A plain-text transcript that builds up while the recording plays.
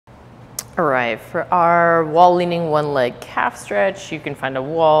All right, for our wall leaning one leg calf stretch, you can find a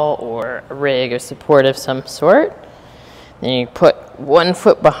wall or a rig or support of some sort. Then you put one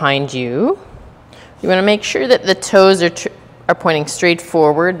foot behind you. You want to make sure that the toes are pointing straight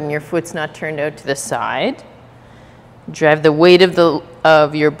forward and your foot's not turned out to the side. Drive the weight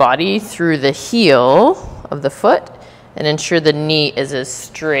of your body through the heel of the foot and ensure the knee is as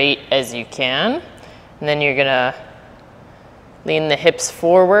straight as you can. And then you're gonna lean the hips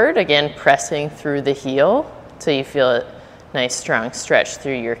forward, again pressing through the heel until you feel a nice strong stretch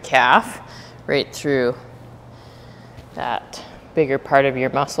through your calf, right through that bigger part of your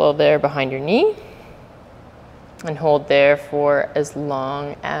muscle there behind your knee. And hold there for as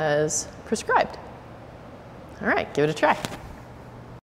long as prescribed. All right, give it a try.